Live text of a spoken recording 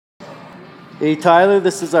Hey Tyler,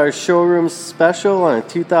 this is our showroom special on a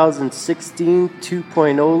 2016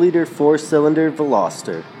 2.0 liter 4-cylinder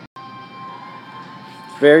Veloster.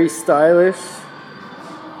 Very stylish,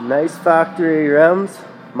 nice factory rims.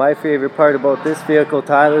 My favorite part about this vehicle,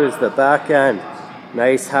 Tyler, is the back end.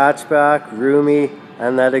 Nice hatchback, roomy,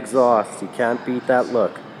 and that exhaust. You can't beat that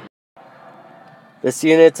look. This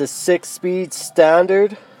unit's a 6-speed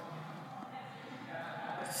standard,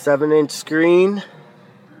 7-inch screen,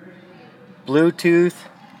 Bluetooth,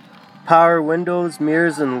 power windows,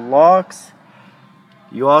 mirrors, and locks.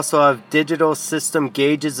 You also have digital system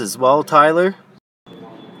gauges as well, Tyler.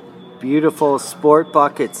 Beautiful sport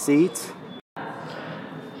bucket seats.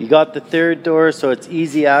 You got the third door, so it's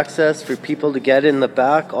easy access for people to get in the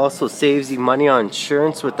back. Also saves you money on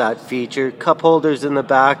insurance with that feature. Cup holders in the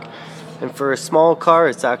back, and for a small car,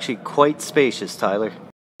 it's actually quite spacious, Tyler.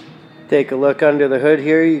 Take a look under the hood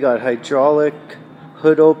here. You got hydraulic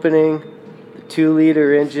hood opening, the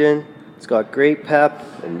 2-liter engine. It's got great pep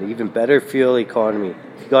and even better fuel economy.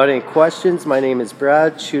 If you got any questions, my name is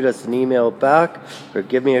Brad. Shoot us an email back or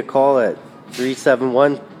give me a call at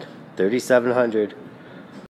 371-3700.